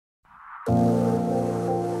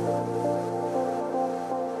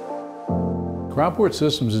Cryoport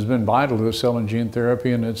Systems has been vital to cell and gene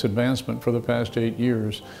therapy and its advancement for the past 8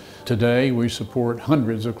 years. Today, we support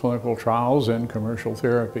hundreds of clinical trials and commercial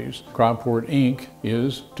therapies. Cryoport Inc.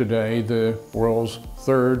 is today the world's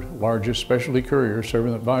third largest specialty courier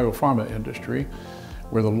serving the biopharma industry.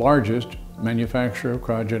 We're the largest manufacturer of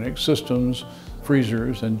cryogenic systems,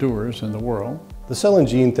 freezers, and dewars in the world. The cell and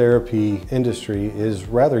gene therapy industry is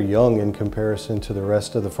rather young in comparison to the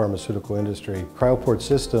rest of the pharmaceutical industry. Cryoport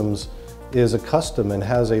Systems is accustomed and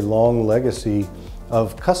has a long legacy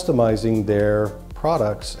of customizing their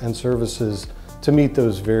products and services to meet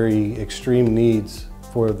those very extreme needs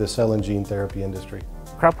for the cell and gene therapy industry.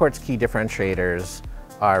 Cryoport's key differentiators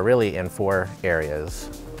are really in 4 areas.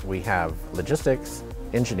 We have logistics,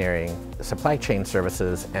 engineering, supply chain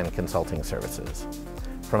services, and consulting services.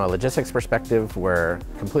 From a logistics perspective, we're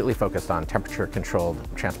completely focused on temperature-controlled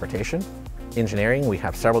transportation. Engineering, we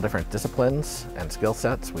have several different disciplines and skill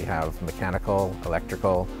sets. We have mechanical,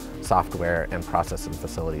 electrical, software, and process and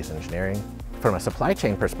facilities engineering. From a supply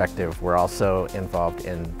chain perspective, we're also involved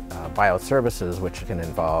in BioServices, which can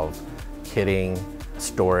involve kitting,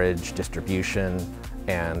 storage, distribution,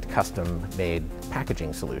 and custom-made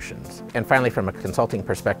packaging solutions. And finally, from a consulting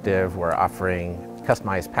perspective, we're offering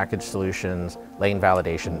customized package solutions, lane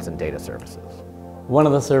validations, and data services. One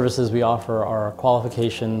of the services we offer are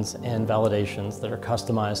qualifications and validations that are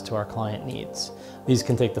customized to our client needs. These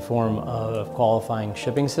can take the form of qualifying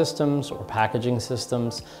shipping systems or packaging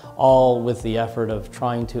systems, all with the effort of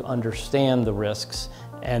trying to understand the risks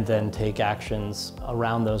and then take actions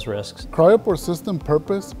around those risks. Cryoport System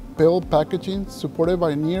purpose built packaging supported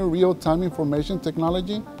by near real-time information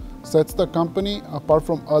technology sets the company apart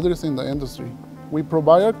from others in the industry. We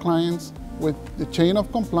provide our clients with the chain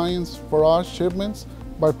of compliance for our shipments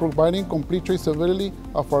by providing complete traceability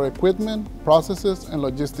of our equipment, processes, and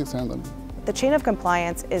logistics handling. The chain of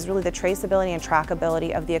compliance is really the traceability and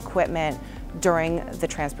trackability of the equipment during the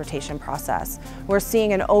transportation process. We're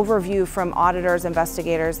seeing an overview from auditors,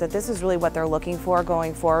 investigators, that this is really what they're looking for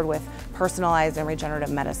going forward with personalized and regenerative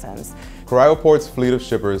medicines. Cryoport's fleet of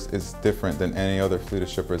shippers is different than any other fleet of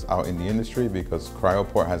shippers out in the industry because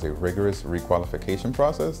Cryoport has a rigorous requalification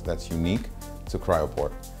process that's unique to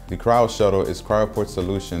Cryoport. The Cryo Shuttle is Cryoport's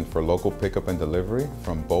solution for local pickup and delivery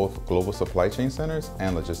from both global supply chain centers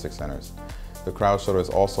and logistics centers. The Cryo Shuttle is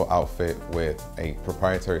also outfitted with a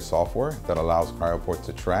proprietary software that allows Cryoport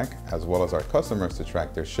to track, as well as our customers to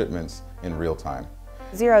track their shipments in real time.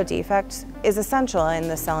 Zero defect is essential in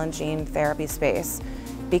the cell and gene therapy space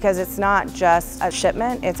because it's not just a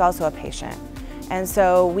shipment, it's also a patient. And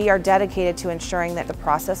so we are dedicated to ensuring that the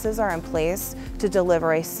processes are in place to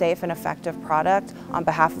deliver a safe and effective product on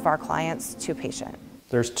behalf of our clients to patient.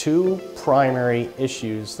 There's 2 primary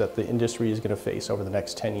issues that the industry is going to face over the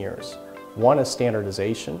next 10 years. 1 is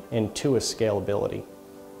standardization and 2 is scalability.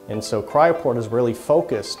 And so Cryoport is really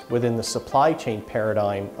focused within the supply chain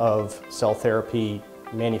paradigm of cell therapy,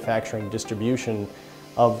 manufacturing, distribution,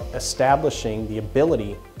 of establishing the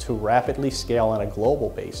ability to rapidly scale on a global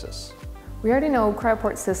basis. We already know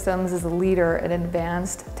Cryoport Systems is a leader in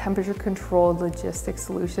advanced temperature-controlled logistics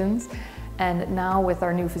solutions. And now with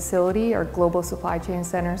our new facility, our global supply chain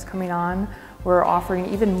centers coming on, we're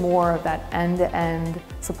offering even more of that end-to-end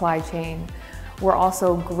supply chain. We're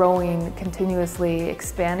also growing continuously,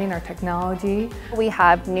 expanding our technology. We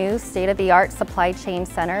have new state-of-the-art supply chain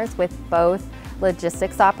centers with both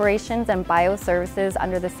logistics operations and bioservices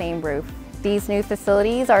under the same roof. These new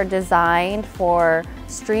facilities are designed for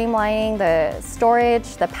streamlining the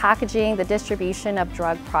storage, the packaging, the distribution of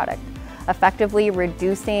drug product, effectively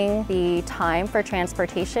reducing the time for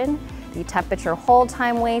transportation, the temperature hold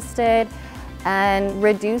time wasted, and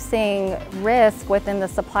reducing risk within the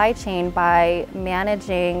supply chain by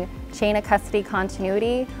managing chain of custody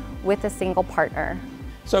continuity with a single partner.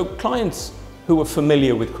 So clients who are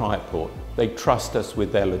familiar with Cryoport, they trust us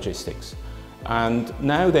with their logistics. And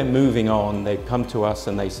now they're moving on, they come to us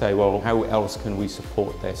and they say, well, how else can we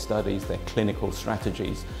support their studies, their clinical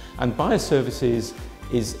strategies? And BioServices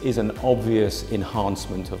is an obvious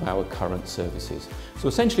enhancement of our current services. So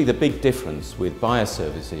essentially the big difference with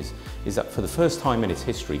BioServices is that for the first time in its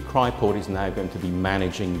history, Cryoport is now going to be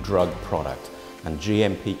managing drug product and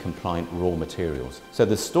GMP-compliant raw materials. So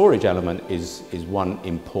the storage element is one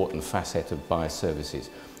important facet of BioServices.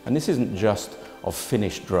 And this isn't just of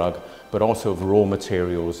finished drug, but also of raw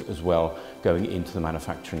materials as well going into the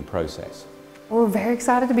manufacturing process. We're very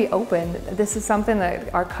excited to be open. This is something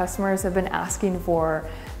that our customers have been asking for.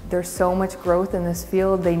 There's so much growth in this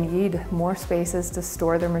field. They need more spaces to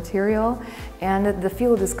store their material, and the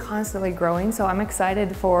field is constantly growing, so I'm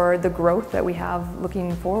excited for the growth that we have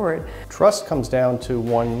looking forward. Trust comes down to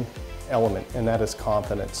one element, and that is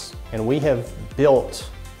confidence. And we have built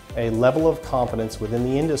a level of confidence within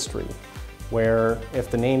the industry where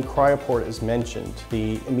if the name Cryoport is mentioned,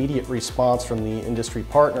 the immediate response from the industry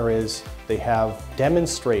partner is they have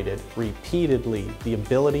demonstrated repeatedly the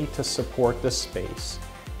ability to support this space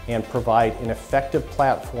and provide an effective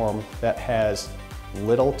platform that has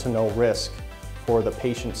little to no risk for the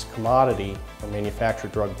patient's commodity or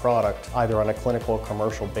manufactured drug product, either on a clinical or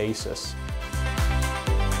commercial basis.